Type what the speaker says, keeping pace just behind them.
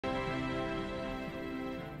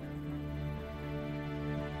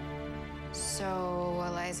So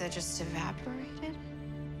Eliza just evaporated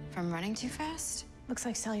from running too fast? Looks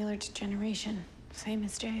like cellular degeneration, same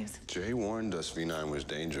as Jay's. Jay warned us V9 was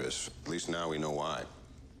dangerous. At least now we know why.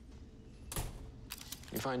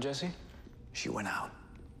 You find Jessie? She went out.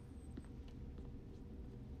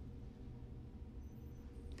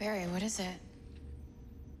 Barry, what is it?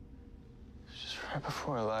 Just right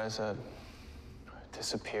before Eliza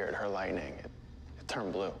disappeared, her lightning, it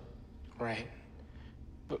turned blue. Right.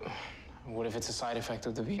 But what if it's a side effect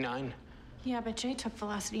of the V9? Yeah, but Jay took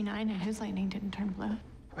Velocity 9 and his lightning didn't turn blue.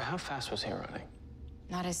 But how fast was he running?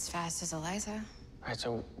 Not as fast as Eliza. Right,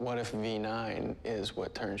 so what if V9 is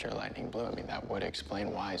what turns your lightning blue? I mean, that would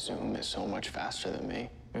explain why Zoom is so much faster than me.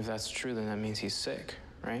 If that's true, then that means he's sick,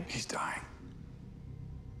 right? He's dying.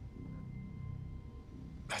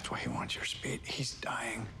 That's why he wants your speed. He's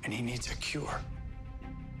dying, and he needs a cure.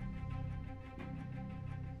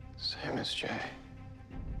 Same as Jay.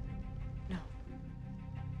 No.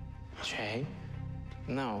 Jay?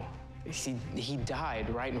 No. He died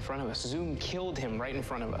right in front of us. Zoom killed him right in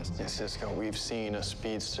front of us. Yeah, Cisco, we've seen a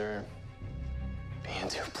speedster be in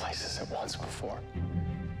two places at once before.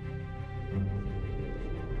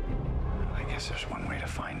 I guess there's one way to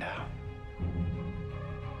find out.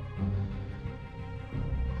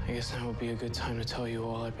 I guess now would be a good time to tell you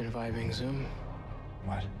all I've been vibing Zoom.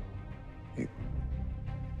 What?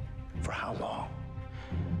 For how long?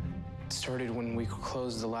 It started when we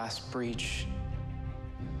closed the last breach.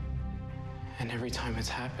 And every time it's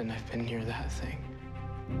happened, I've been near that thing.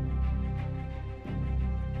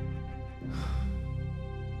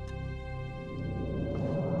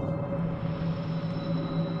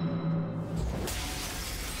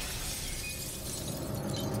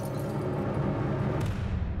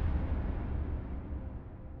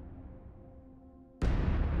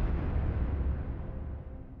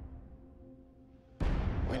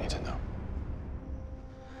 We need to know.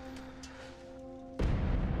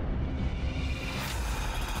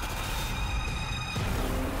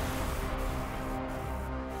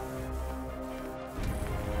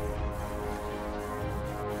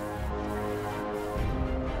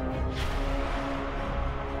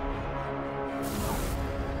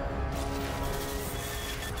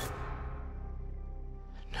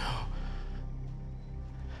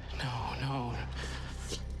 No.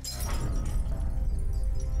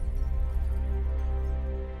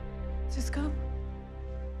 Cisco,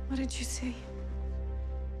 what did you see?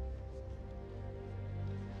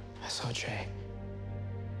 I saw Jay.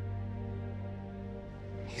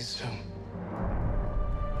 He's Zoom.